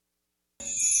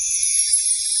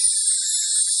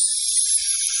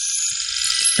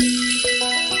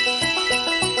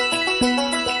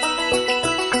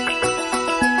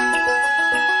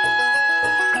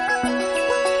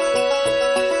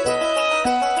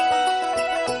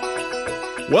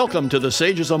Welcome to the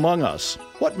Sages Among Us.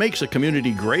 What makes a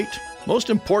community great? Most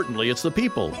importantly, it's the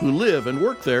people who live and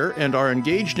work there and are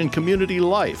engaged in community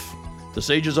life. The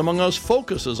Sages Among Us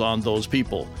focuses on those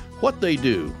people, what they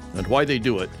do and why they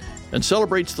do it, and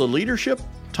celebrates the leadership,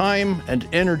 time, and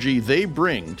energy they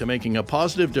bring to making a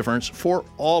positive difference for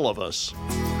all of us.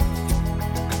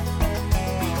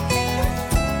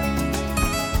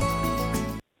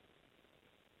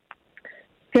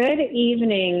 Good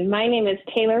evening. My name is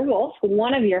Taylor Wolfe,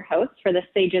 one of your hosts for the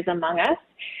Sages Among Us.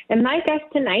 And my guests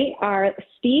tonight are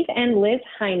Steve and Liz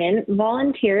Heinen,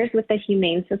 volunteers with the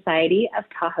Humane Society of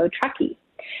Tahoe-Truckee.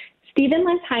 Steve and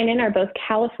Liz Heinen are both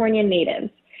California natives.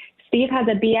 Steve has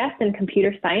a BS in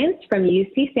computer science from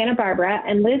UC Santa Barbara,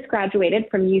 and Liz graduated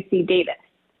from UC Davis.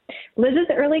 Liz's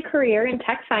early career in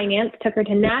tech finance took her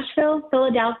to Nashville,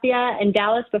 Philadelphia, and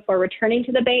Dallas before returning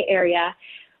to the Bay Area,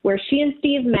 where she and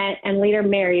Steve met and later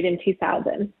married in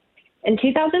 2000. In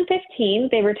 2015,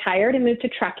 they retired and moved to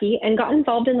Truckee and got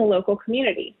involved in the local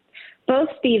community. Both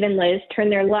Steve and Liz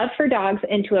turned their love for dogs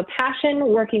into a passion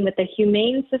working with the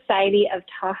Humane Society of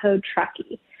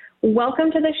Tahoe-Truckee.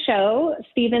 Welcome to the show,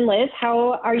 Steve and Liz.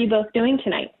 How are you both doing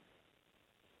tonight?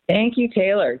 Thank you,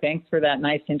 Taylor. Thanks for that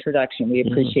nice introduction. We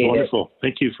appreciate Wonderful.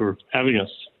 Thank you for having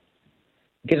us.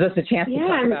 Gives us a chance to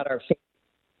talk about our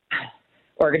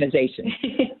organization.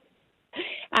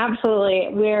 Absolutely.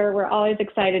 We're always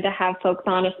excited to have folks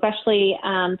on, especially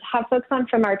to have folks on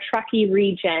from our Truckee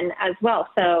region as well.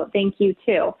 So thank you,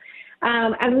 too.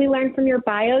 As we learned from your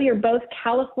bio, you're both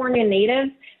California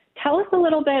natives. Tell us a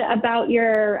little bit about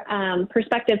your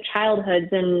prospective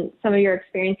childhoods and some of your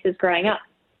experiences growing up.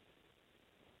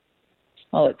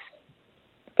 Go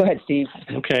ahead, Steve.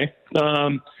 Okay.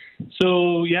 I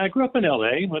grew up in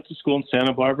LA, went to school in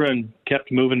Santa Barbara, and kept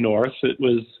moving north. It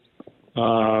was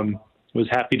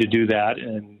happy to do that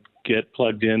and get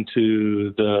plugged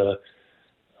into the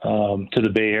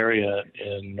Bay Area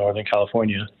in Northern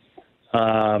California.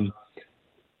 I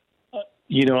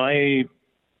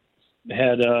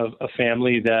had a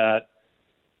family that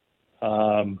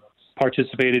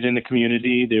participated in the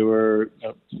community. We were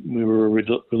a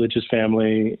religious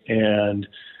family, and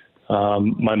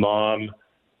my mom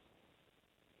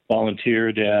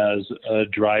volunteered as a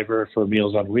driver for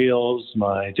Meals on Wheels.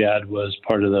 My dad was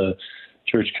part of the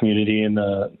church community in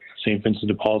the St. Vincent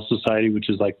de Paul Society, which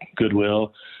is like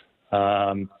Goodwill.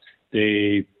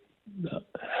 They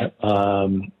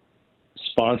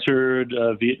sponsored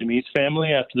a Vietnamese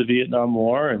family after the Vietnam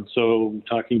War. And so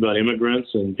talking about immigrants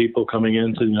and people coming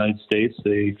into the United States,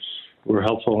 they were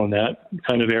helpful in that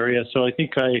kind of area. So I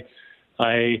think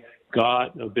I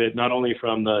got a bit, not only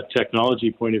from the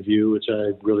technology point of view, which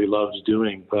I really loved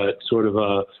doing, but sort of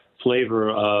a flavor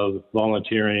of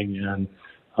volunteering. And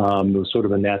it was sort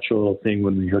of a natural thing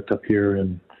when we hooked up here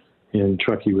in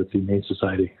Truckee with the Humane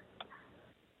Society.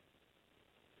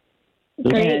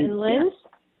 Great. And Liz?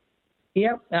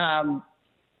 Yep.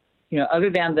 Other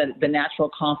than the natural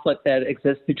conflict that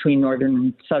exists between Northern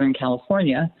and Southern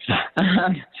California,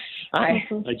 I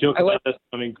joke about this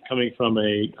coming from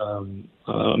a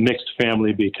mixed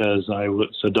family, because I was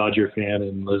a Dodger fan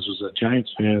and Liz was a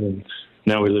Giants fan, and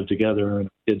now we live together and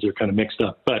kids are kind of mixed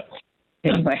up. But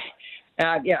anyway,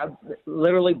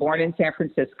 literally born in San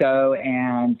Francisco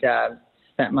and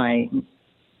spent my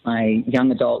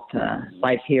young adult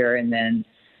life here, and then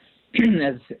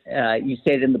as you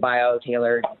stated in the bio,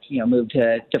 Taylor, moved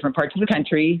to different parts of the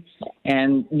country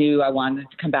and knew I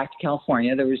wanted to come back to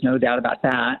California. There was no doubt about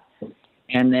that.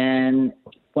 And then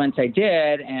once I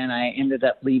did, and I ended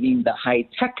up leaving the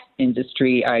high-tech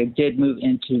industry, I did move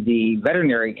into the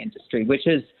veterinary industry,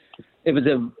 it was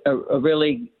a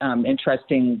really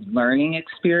interesting learning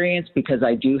experience, because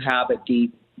I do have a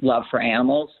deep love for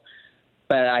animals.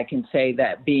 But I can say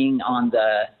that being on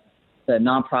the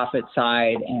nonprofit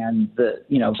side and the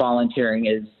volunteering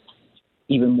is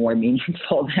even more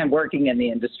meaningful than working in the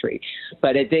industry.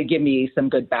 But it did give me some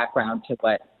good background to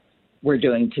what we're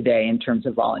doing today in terms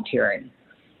of volunteering.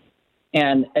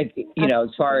 And as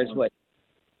far as what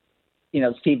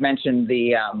Steve mentioned,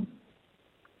 the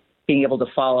being able to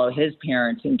follow his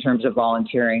parents in terms of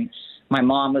volunteering. My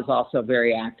mom was also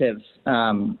very active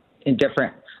in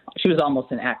different. She was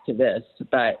almost an activist,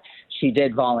 but she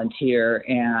did volunteer.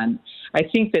 And I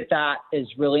think that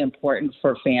is really important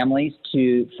for families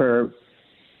to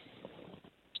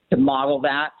model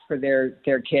that for their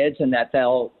kids, and that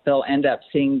they'll end up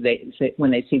seeing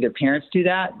when they see their parents do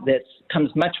that, that comes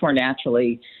much more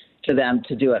naturally to them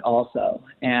to do it also,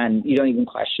 and you don't even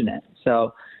question it.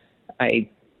 So I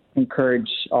encourage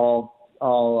all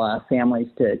families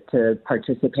to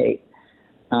participate.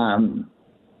 And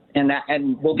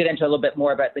we'll get into a little bit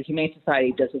more, but the Humane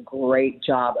Society does a great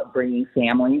job of bringing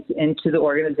families into the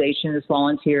organization as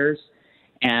volunteers,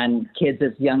 and kids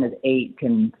as young as 8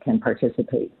 can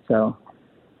participate. So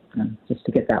just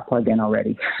to get that plugged in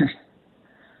already.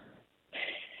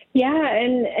 Yeah,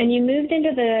 and you moved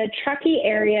into the Truckee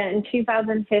area in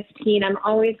 2015. I'm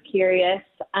always curious,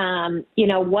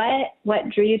 what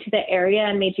drew you to the area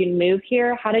and made you move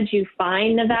here? How did you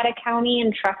find Nevada County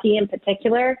and Truckee in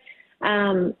particular?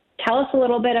 Tell us a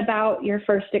little bit about your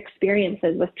first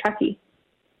experiences with Truckee.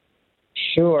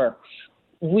 Sure.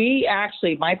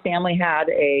 My family had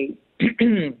a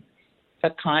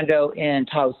condo in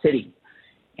Tahoe City,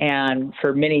 and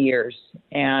for many years.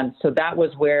 And so that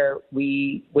was where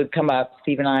we would come up,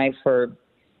 Steve and I, for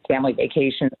family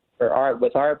vacations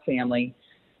with our family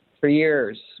for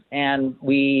years. And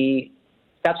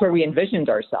that's where we envisioned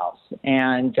ourselves.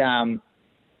 And for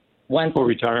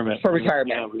retirement.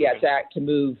 To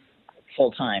move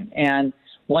full time. And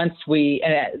once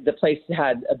the place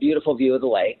had a beautiful view of the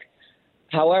lake.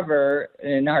 However,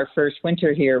 in our first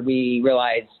winter here, we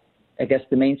realized, I guess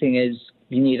the main thing is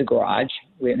you need a garage.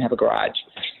 We didn't have a garage.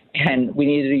 And we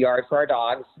needed a yard for our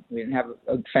dogs. We didn't have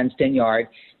a fenced-in yard.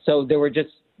 So there were just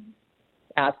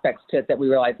aspects to it that we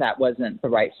realized that wasn't the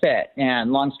right fit.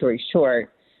 And long story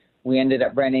short, we ended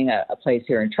up renting a place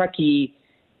here in Truckee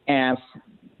and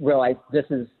realized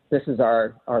this is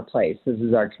our place. This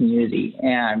is our community.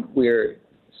 And we're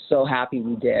so happy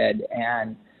we did.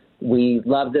 And we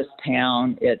love this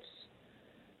town. It's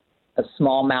a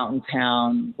small mountain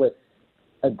town with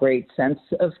a great sense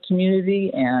of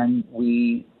community, and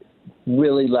we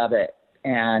really love it.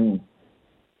 And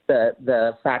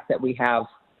the fact that we have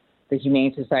the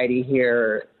Humane Society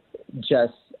here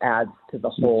just adds to the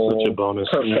whole such a bonus,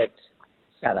 perfect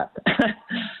setup.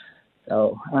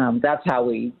 So that's how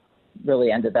we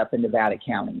really ended up in Nevada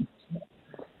County.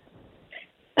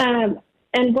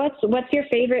 And what's your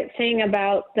favorite thing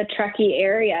about the Truckee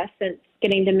area since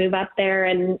getting to move up there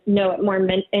and know it more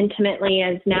intimately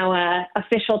as now a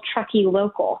official Truckee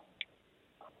local?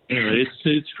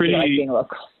 It's pretty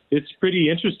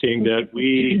interesting that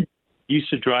we used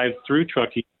to drive through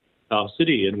Truckee, Tahoe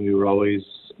City, and we were always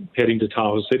heading to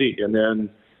Tahoe City. And then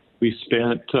we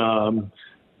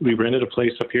rented a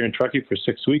place up here in Truckee for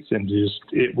 6 weeks, and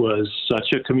it was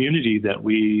such a community that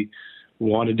we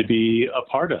wanted to be a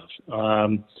part of.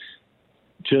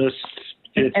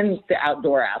 And the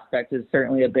outdoor aspect is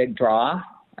certainly a big draw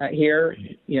here.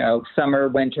 Summer,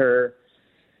 winter,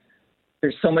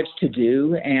 there's so much to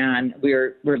do, and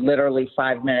we're literally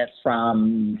 5 minutes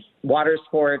from water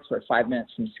sports. We're 5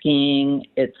 minutes from skiing.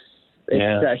 It's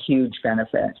a huge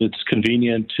benefit. It's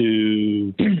convenient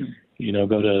to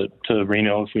go to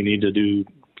Reno if we need to do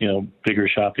bigger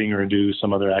shopping or do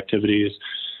some other activities.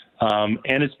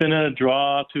 And it's been a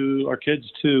draw to our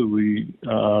kids too. We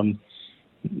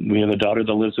have a daughter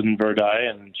that lives in Verdi,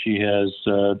 and she has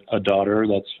a daughter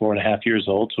that's 4.5 years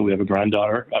old. So we have a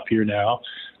granddaughter up here now.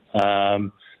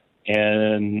 And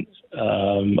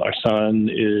our son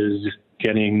is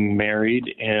getting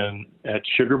married at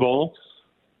Sugar Bowl.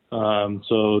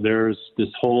 So there's this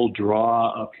whole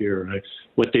draw up here.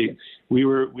 We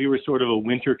were sort of a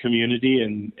winter community,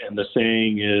 and the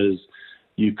saying is,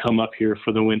 you come up here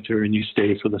for the winter and you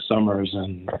stay for the summers,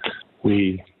 and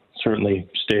we certainly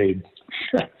stayed.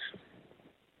 So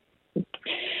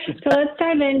let's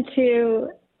dive into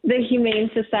the Humane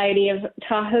Society of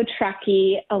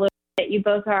Tahoe-Truckee a little bit. You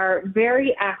both are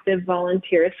very active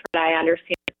volunteers, from what I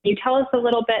understand. Can you tell us a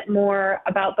little bit more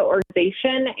about the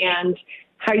organization and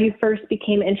how you first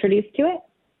became introduced to it?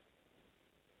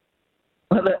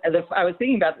 Well, I was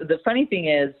thinking about the funny thing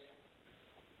is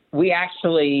we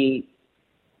actually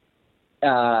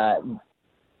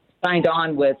signed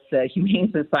on with the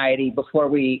Humane Society before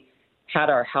we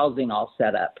had our housing all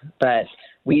set up, but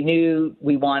we knew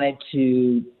we wanted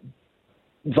to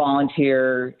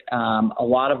volunteer a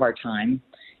lot of our time,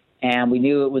 and we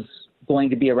knew it was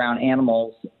going to be around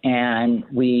animals, and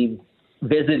we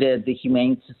visited the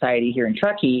Humane Society here in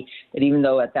Truckee, and even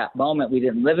though at that moment we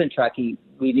didn't live in Truckee,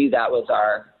 we knew that was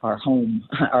our home,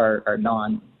 our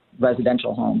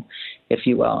non-residential home, if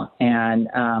you will. And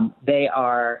they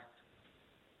are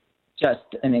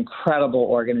just an incredible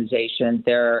organization.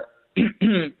 They're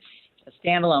a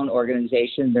standalone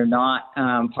organization. They're not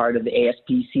part of the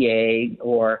ASPCA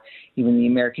or even the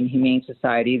American Humane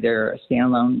Society. They're a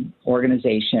standalone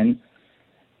organization.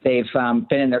 They've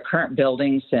been in their current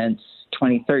building since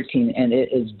 2013, and it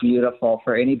is beautiful.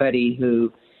 For anybody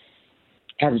who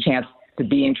has a chance to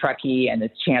be in Truckee and a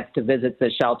chance to visit the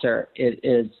shelter, it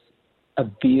is a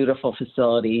beautiful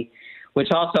facility, which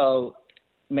also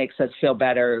makes us feel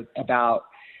better about,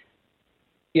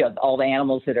 all the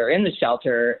animals that are in the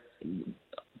shelter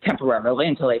temporarily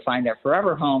until they find their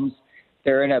forever homes.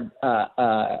 They're in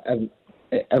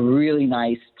a really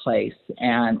nice place,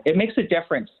 and it makes a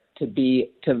difference to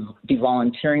be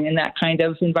volunteering in that kind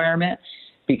of environment,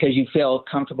 because you feel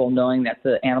comfortable knowing that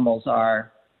the animals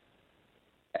are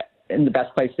in the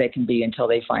best place they can be until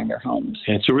they find their homes.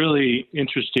 And it's a really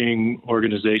interesting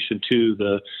organization too.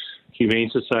 The Humane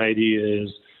Society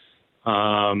is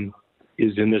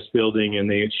in this building, and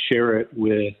they share it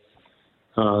with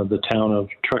the town of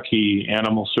Truckee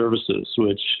Animal Services,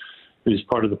 which is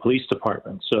part of the police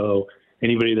department. So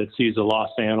anybody that sees a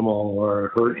lost animal or a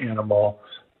hurt animal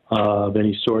of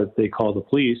any sort, they call the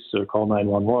police or call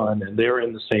 911, and they're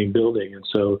in the same building. And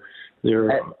so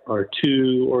there are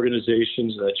two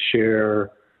organizations that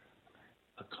share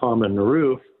a common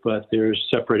roof, but there's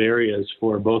separate areas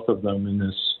for both of them in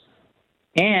this.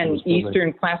 And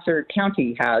Eastern Placer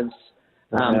County has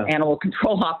animal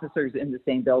control officers in the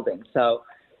same building. So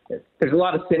there's a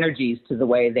lot of synergies to the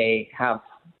way they have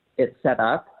it set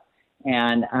up.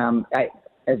 And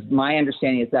as my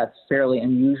understanding is, that's fairly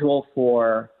unusual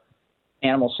for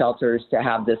animal shelters to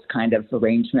have this kind of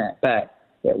arrangement, but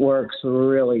it works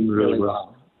really, really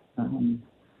well. And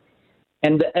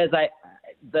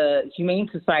the Humane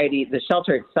Society, the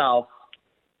shelter itself,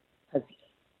 has,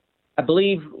 I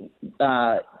believe,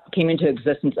 came into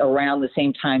existence around the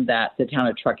same time that the town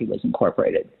of Truckee was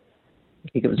incorporated. I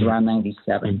think it was around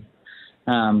 97.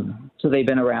 So they've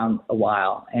been around a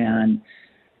while. And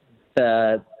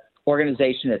the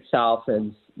organization itself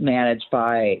is managed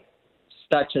by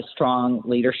such a strong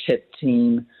leadership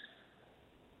team.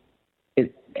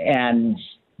 And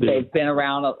they've been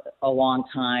around a long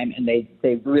time, and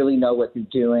they really know what they're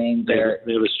doing. They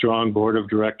have a strong board of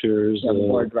directors. The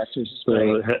board of directors is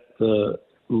great. The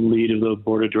lead of the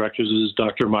board of directors is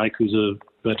Dr. Mike, who's a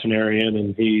veterinarian,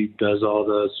 and he does all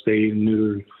the spay and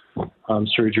neuter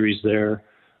surgeries there,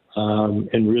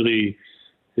 and really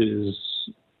is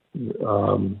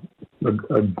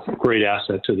a great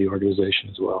asset to the organization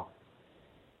as well.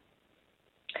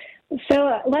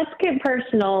 So let's get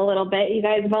personal a little bit. You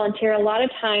guys volunteer a lot of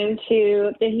time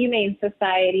to the Humane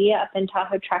Society up in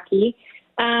Tahoe, Truckee.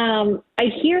 I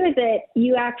hear that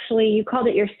you called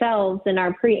it yourselves in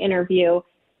our pre-interview,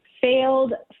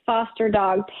 failed foster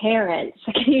dog parents.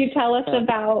 Can you tell us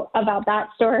about that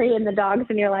story and the dogs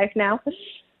in your life now?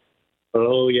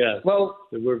 Oh, yes. Well,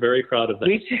 we're very proud of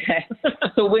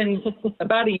that. So when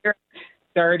about a year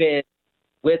started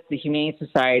with the Humane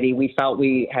Society, we felt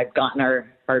we had gotten our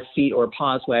feet or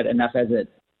paws wet enough, as it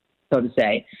so to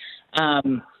say,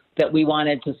 that we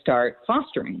wanted to start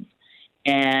fostering.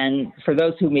 And for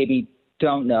those who maybe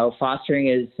don't know, fostering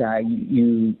is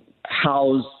you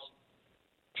house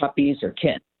puppies or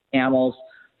kittens, animals,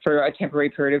 for a temporary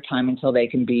period of time until they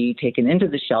can be taken into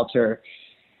the shelter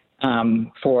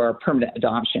for permanent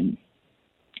adoption.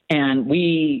 And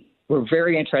we were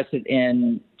very interested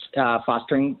in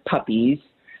fostering puppies.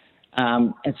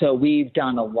 And so we've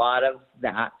done a lot of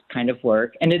that kind of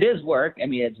work. And it is work. I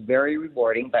mean, it's very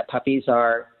rewarding, but puppies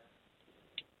are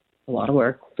a lot of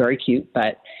work, very cute.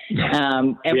 But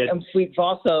and we've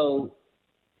also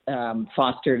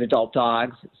fostered adult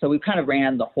dogs. So we kind of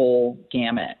ran the whole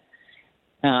gamut.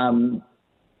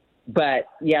 But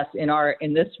yes,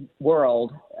 in this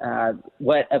world,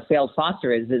 what a failed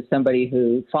foster is somebody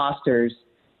who fosters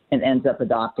and ends up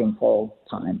adopting full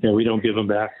time. Yeah, we don't give them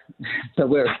back. So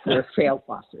we're failed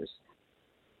fosters.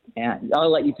 And I'll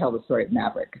let you tell the story of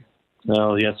Maverick.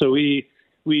 Oh, yeah. So we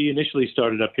initially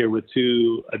started up here with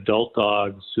 2 adult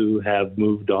dogs who have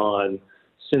moved on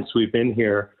since we've been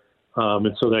here.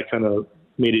 And so that kind of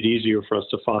made it easier for us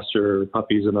to foster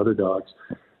puppies and other dogs.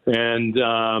 And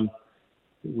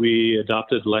we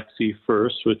adopted Lexi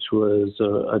first, which was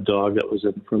a dog that was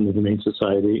from the Humane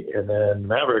Society. And then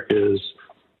Maverick is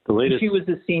the latest. She was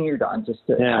a senior dog, just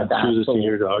to add that. She was a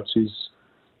senior dog.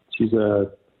 She's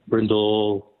a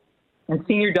brindle. And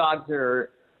senior dogs are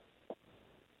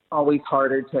always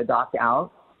harder to adopt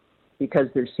out because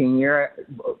they're senior,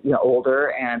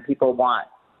 older, and people want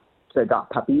to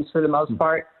adopt puppies for the most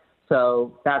part.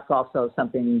 So that's also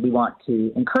something we want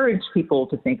to encourage people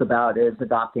to think about, is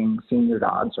adopting senior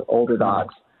dogs or older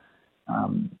dogs.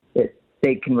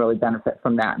 They can really benefit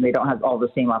from that, and they don't have all the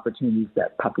same opportunities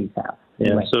that puppies have. Yeah,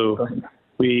 anyway, so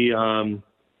we, when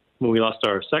we lost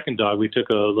our second dog, we took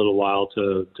a little while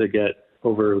to get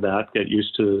over that, get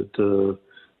used to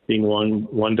being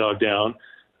one dog down.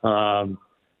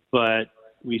 But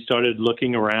we started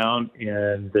looking around,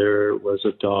 and there was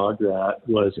a dog that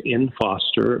was in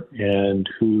foster and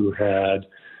who had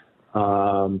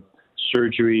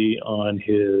surgery on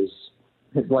he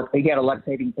had a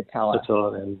luxating patella,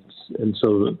 and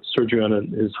so surgery on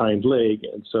his hind leg,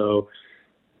 and so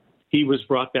he was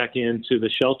brought back into the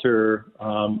shelter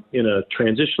in a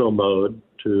transitional mode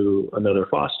to another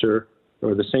foster,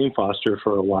 or the same foster,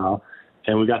 for a while.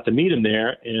 And we got to meet him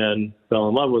there and fell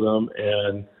in love with him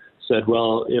and said,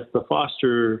 well, if the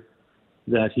foster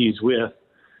that he's with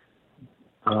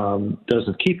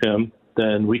doesn't keep him,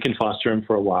 then we can foster him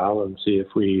for a while and see if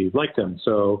we like him.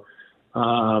 So,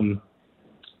 and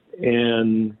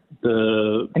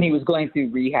he was going through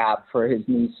rehab for his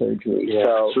knee surgery. Yeah.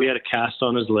 So we had a cast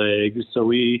on his leg. So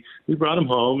we brought him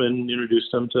home and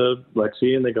introduced him to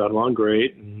Lexi, and they got along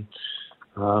great. And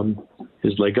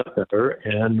his leg got better,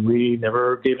 and we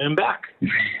never gave him back.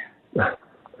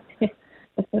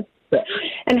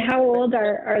 And how old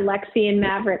are Lexi and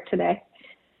Maverick today?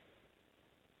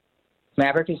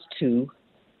 Maverick is 2,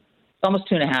 almost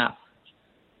 2.5,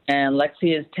 and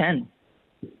Lexi is 10.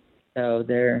 So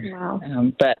they're, wow.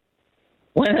 But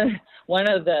one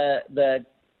of the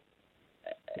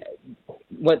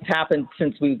what's happened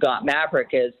since we got Maverick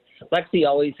is Lexi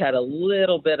always had a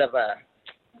little bit of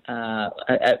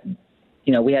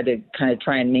we had to kind of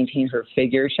try and maintain her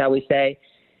figure, shall we say.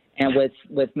 And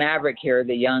with Maverick here,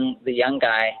 the young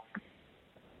guy,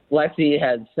 Lexi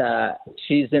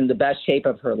she's in the best shape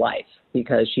of her life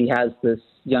because she has this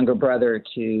younger brother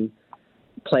to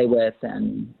play with,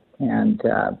 and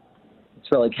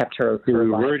it's really kept her. We were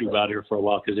worried about her for a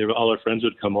while because all her friends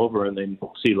would come over and they'd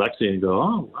see Lexi and go,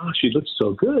 "Oh, wow, she looks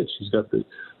so good. She's got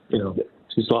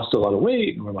she's lost a lot of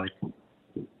weight." And we're like, but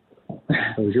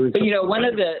one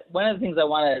of the things I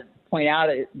want to point out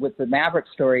with the Maverick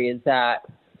story is that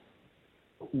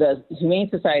the Humane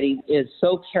Society is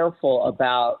so careful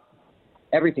about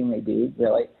everything they do,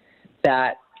 really,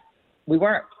 that we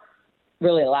weren't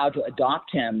really allowed to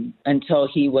adopt him until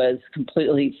he was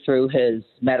completely through his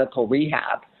medical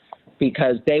rehab,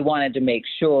 because they wanted to make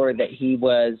sure that he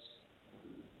was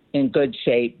in good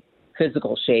shape,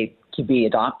 physical shape, to be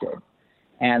adopted.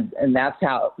 And that's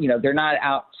how, they're not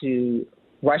out to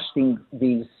rush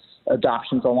these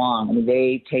adoptions along. I mean,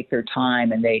 they take their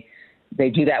time, and they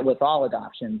do that with all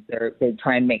adoptions. They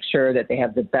try and make sure that they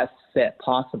have the best fit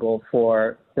possible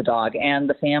for the dog and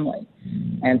the family.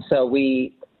 And so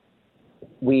we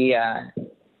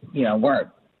weren't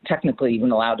technically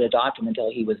even allowed to adopt him until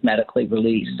he was medically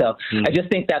released. So I just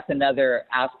think that's another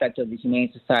aspect of the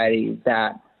Humane Society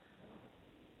that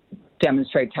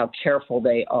demonstrates how careful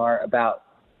they are about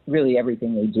really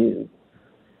everything they do.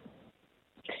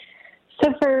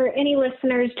 So for any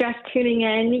listeners just tuning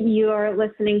in, you're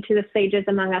listening to the Sages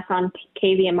Among Us on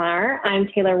KVMR. I'm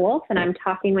Taylor Wolfe, and I'm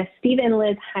talking with Steve and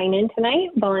Liz Heinen tonight,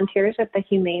 volunteers with the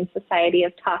Humane Society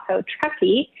of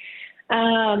Tahoe-Truckee.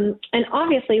 And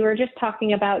obviously, we're just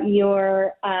talking about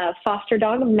your foster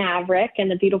dog, Maverick, and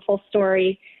the beautiful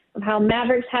story of how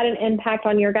Maverick's had an impact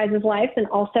on your guys' life, and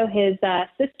also his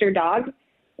sister dog,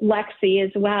 Lexi,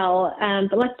 as well.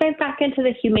 But let's dive back into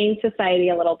the Humane Society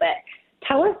a little bit.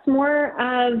 Tell us more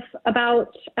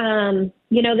about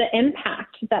the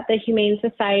impact that the Humane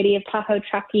Society of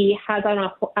Tahoe-Truckee has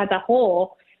as a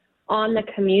whole on the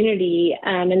community,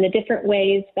 and the different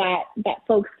ways that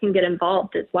folks can get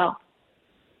involved as well.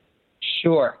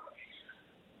 Sure.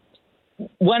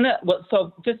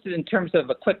 So just in terms of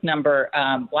a quick number,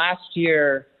 last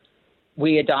year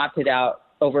we adopted out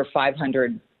over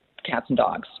 500 cats and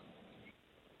dogs.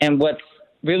 And what's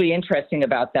really interesting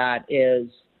about that is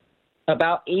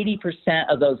about 80%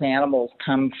 of those animals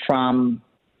come from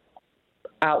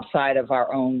outside of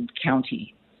our own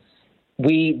county.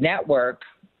 We network,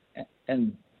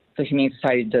 and the Humane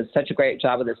Society does such a great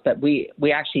job of this, but we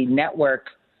actually network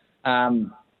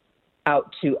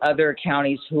out to other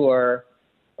counties who are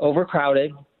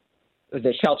overcrowded.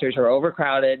 The shelters are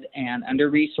overcrowded and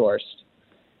under-resourced.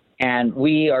 And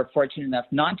we are fortunate enough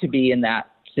not to be in that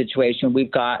situation.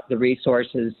 We've got the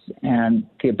resources and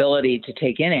the ability to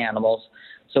take in animals.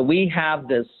 So we have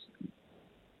this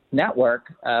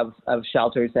network of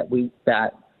shelters that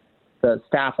the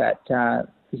staff at the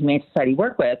Humane Society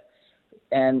work with,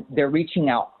 and they're reaching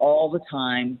out all the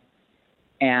time.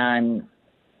 And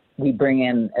we bring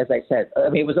in, as I said,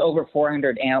 it was over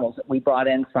 400 animals that we brought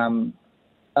in from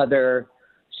other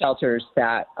shelters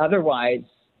that otherwise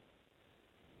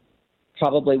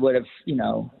probably would have,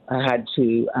 had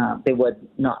to, they would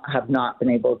not have been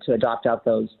able to adopt out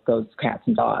those cats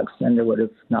and dogs, and there would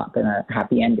have not been a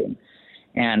happy ending.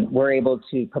 And we're able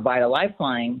to provide a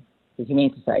lifeline. The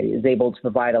Humane Society is able to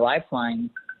provide a lifeline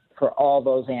for all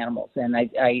those animals. And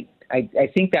I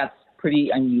think that's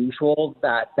pretty unusual,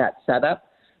 that setup,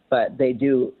 but they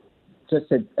do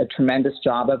just a tremendous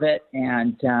job of it.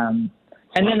 And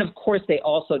then, of course, they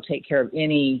also take care of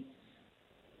any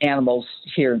animals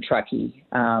here in Truckee,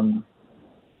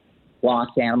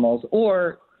 lost animals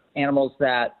or animals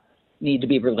that need to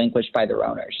be relinquished by their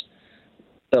owners.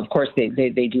 So, of course, they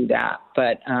do that.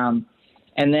 But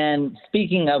and then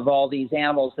speaking of all these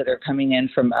animals that are coming in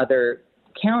from other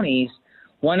counties,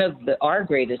 one of our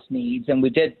greatest needs, and we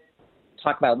did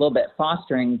talk about a little bit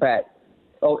fostering, but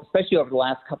especially over the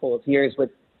last couple of years with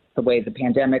the way the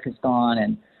pandemic has gone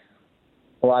and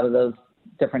a lot of those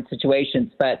different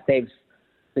situations, but the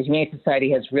Humane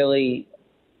Society has really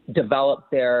developed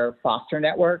their foster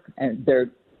network, and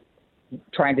they're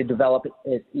trying to develop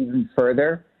it even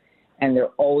further. And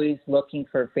they're always looking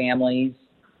for families,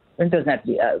 it doesn't have to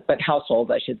be, but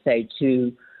households, I should say,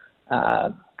 to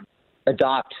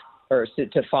adopt or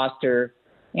to foster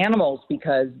animals,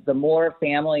 because the more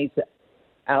families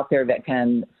out there that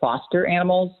can foster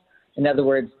animals, in other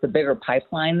words, the bigger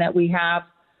pipeline that we have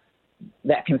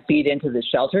that can feed into the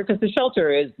shelter, because the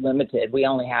shelter is limited. We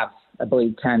only have, I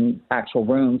believe, 10 actual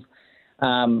rooms.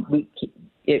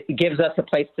 It gives us a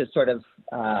place to sort of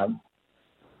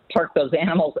park those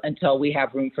animals until we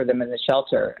have room for them in the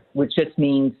shelter, which just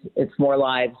means it's more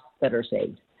lives that are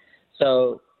saved.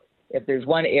 So if there's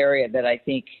one area that I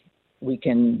think we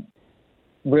can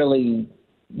really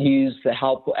use the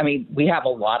help, I mean, we have a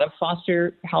lot of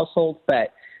foster households,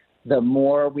 but the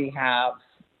more we have,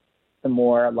 the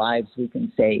more lives we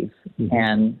can save. Mm-hmm.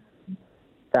 And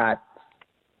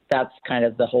that's kind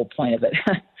of the whole point of it.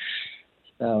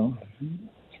 So,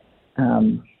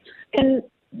 and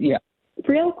yeah.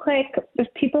 Real quick,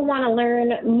 if people want to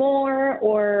learn more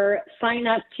or sign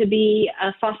up to be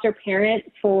a foster parent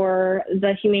for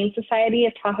the Humane Society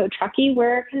of Tahoe-Truckee,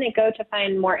 where can they go to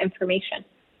find more information?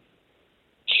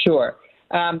 Sure.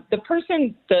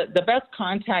 The best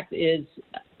contact is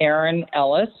Erin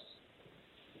Ellis.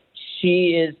 She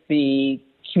is the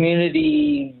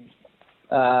community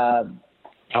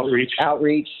outreach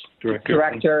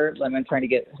director. I'm trying to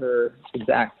get her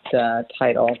exact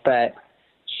title, but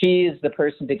she is the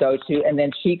person to go to, and then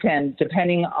she can,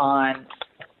 depending on,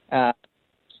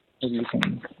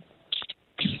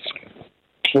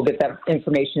 we'll get that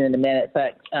information in a minute,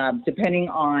 but depending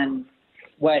on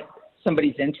what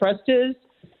somebody's interest is,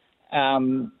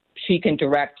 she can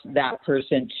direct that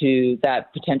person to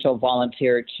that potential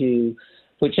volunteer to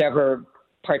whichever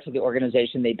parts of the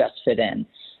organization they best fit in.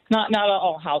 Not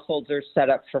all households are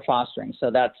set up for fostering, so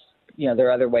that's, there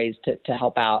are other ways to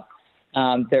help out.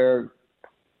 There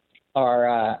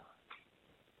are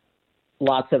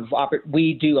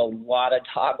we do a lot of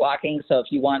dog walking, so if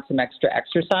you want some extra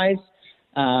exercise,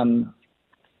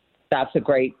 that's a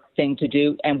great thing to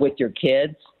do. And with your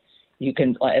kids, you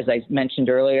can, as I mentioned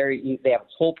earlier, they have a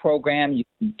whole program. You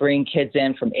can bring kids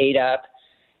in from 8 up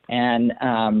and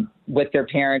with their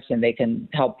parents, and they can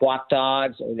help walk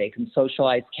dogs or they can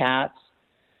socialize cats.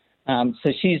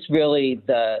 So she's really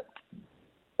the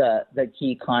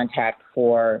key contact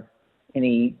for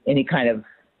any kind of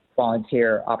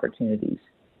volunteer opportunities.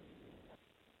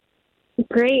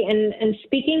 Great. And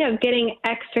speaking of getting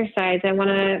exercise, I want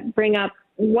to bring up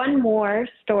one more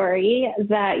story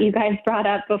that you guys brought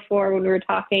up before when we were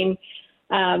talking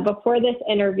before this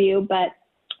interview, but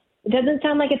it doesn't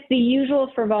sound like it's the usual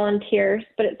for volunteers,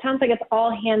 but it sounds like it's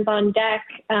all hands on deck,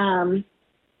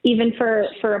 even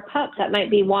for a pup that might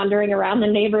be wandering around the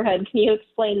neighborhood. Can you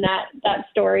explain that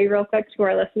story real quick to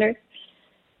our listeners?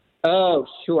 Oh,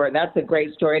 sure. That's a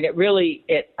great story. And it really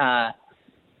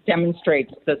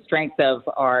demonstrates the strength of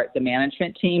the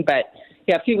management team. But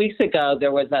yeah, a few weeks ago,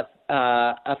 there was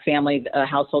a family, a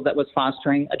household that was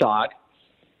fostering a dog.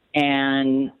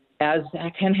 And as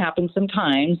can happen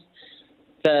sometimes,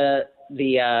 the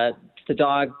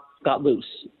dog got loose.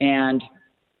 And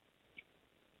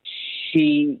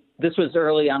this was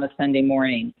early on a Sunday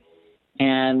morning.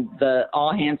 And the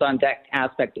all hands on deck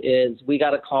aspect is we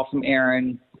got a call from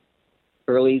Erin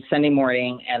early Sunday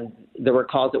morning, and there were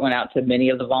calls that went out to many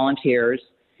of the volunteers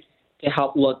to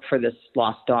help look for this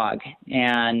lost dog.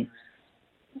 And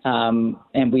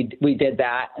we did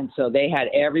that. And so they had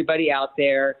everybody out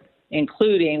there,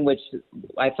 including, which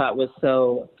I thought was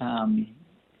so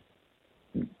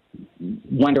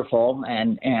wonderful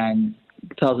and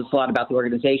tells us a lot about the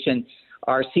organization.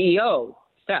 Our CEO,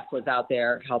 Steph, was out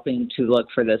there helping to look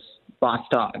for this lost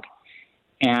dog.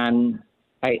 And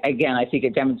I think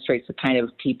it demonstrates the kind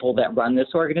of people that run this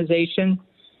organization.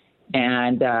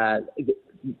 And the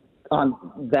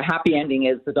happy ending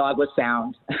is the dog was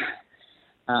found.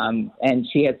 and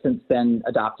she has since been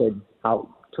adopted out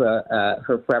to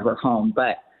her forever home.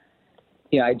 But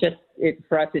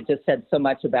for us, it just said so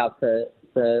much about the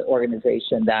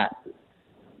organization that,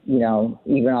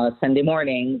 even on a Sunday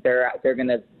morning, they're going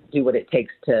to do what it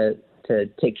takes to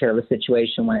take care of a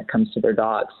situation when it comes to their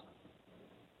dogs.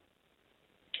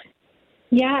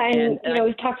 Yeah, and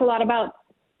we've talked a lot about.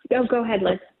 Oh, go ahead,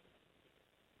 Liz.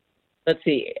 Let's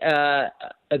see. A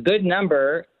good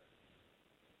number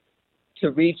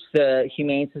to reach the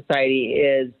Humane Society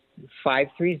is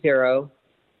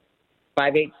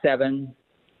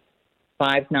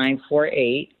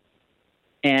 530-587-5948,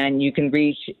 and you can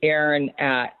reach Erin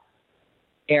at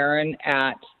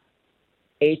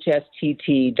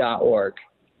hstt.org.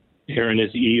 Erin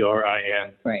is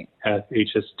ERIN. Right. At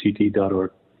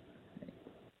hstt.org.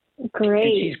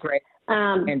 Great.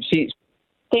 And she's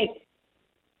great.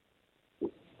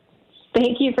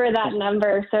 Thank you for that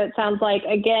number. So it sounds like,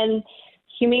 again,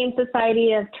 Humane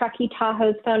Society of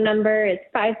Truckee-Tahoe's phone number is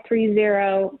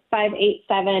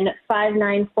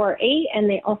 530-587-5948, and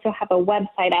they also have a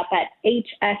website up at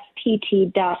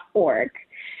hstt.org.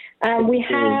 We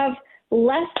have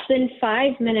less than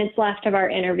 5 minutes left of our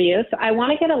interview, so I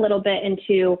want to get a little bit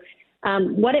into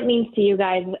what it means to you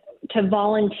guys to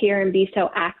volunteer and be so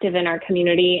active in our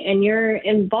community. And you're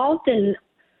involved in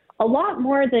a lot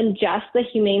more than just the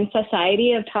Humane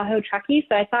Society of Tahoe-Truckee.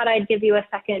 So I thought I'd give you a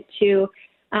second to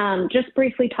just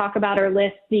briefly talk about or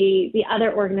list the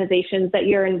other organizations that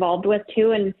you're involved with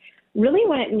too, and really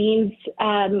what it means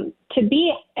to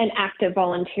be an active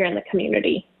volunteer in the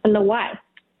community and the why.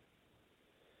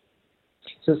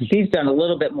 So Steve's done a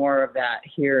little bit more of that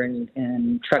here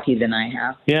in Truckee than I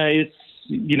have. Yeah, it's,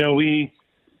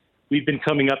 we've been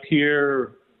coming up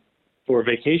here for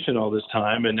vacation all this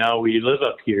time, and now we live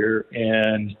up here,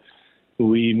 and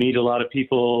we meet a lot of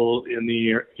people in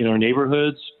our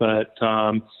neighborhoods, but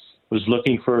was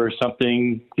looking for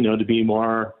something, to be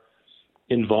more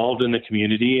involved in the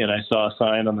community. And I saw a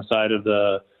sign on the side of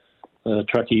the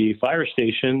Truckee Fire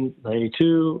Station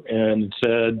 92, and it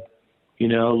said,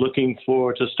 looking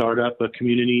to start up a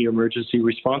community emergency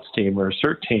response team or a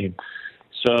CERT team.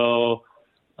 So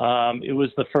it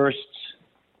was the first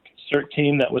CERT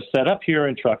team that was set up here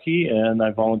in Truckee, and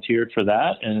I volunteered for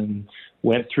that and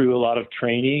went through a lot of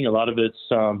training. A lot of it's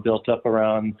built up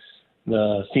around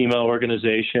the FEMA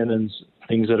organization and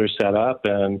things that are set up.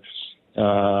 And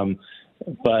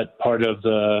but part of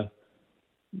the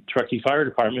Truckee Fire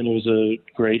Department, it was a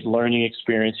great learning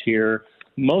experience here,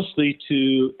 mostly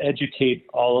to educate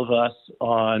all of us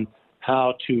on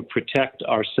how to protect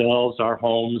ourselves, our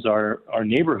homes, our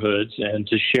neighborhoods, and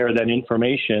to share that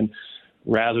information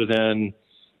rather than,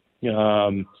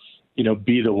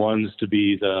 be the ones to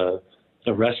be the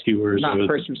rescuers. Not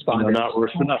first responders.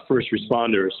 Not first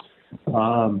responders.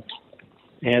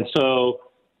 And so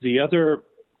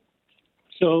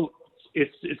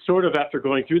it's sort of, after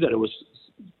going through that, it was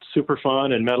super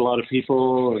fun and met a lot of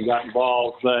people and got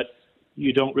involved, but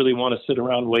you don't really want to sit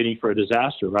around waiting for a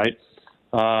disaster, right?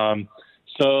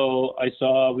 So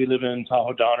we live in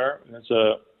Tahoe Donner. It's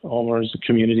a homeowners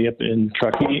community up in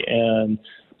Truckee, and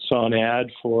saw an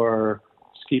ad for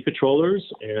ski patrollers.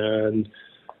 And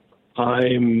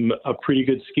I'm a pretty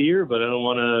good skier, but I don't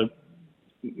want to,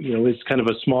 it's kind of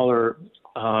a smaller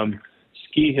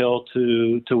ski hill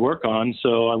to work on.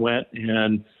 So I went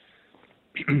and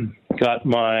got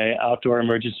my outdoor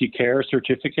emergency care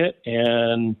certificate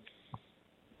and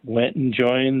went and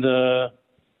joined the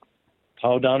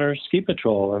Tahoe Donner Ski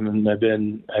Patrol. I've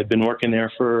been working there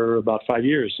for about 5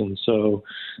 years, and so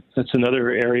that's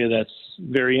another area that's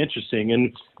very interesting.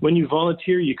 And when you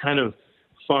volunteer, you kind of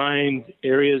find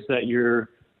areas that you're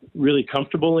really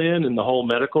comfortable in, and the whole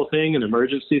medical thing and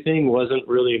emergency thing wasn't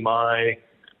really my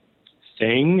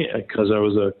thing because I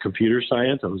was a computer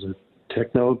science, I was a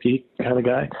techno geek kind of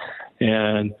guy,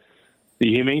 and the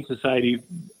Humane Society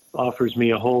offers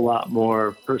me a whole lot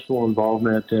more personal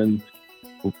involvement. And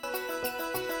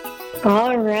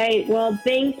all right. Well,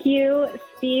 thank you,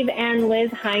 Steve and Liz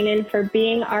Heinen, for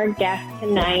being our guests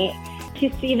tonight. To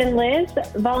Steve and Liz,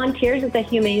 volunteers at the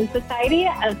Humane Society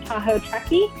of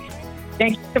Tahoe-Truckee.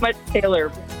 Thank you so much,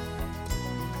 Taylor.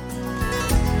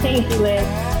 Thank you,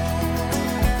 Liz.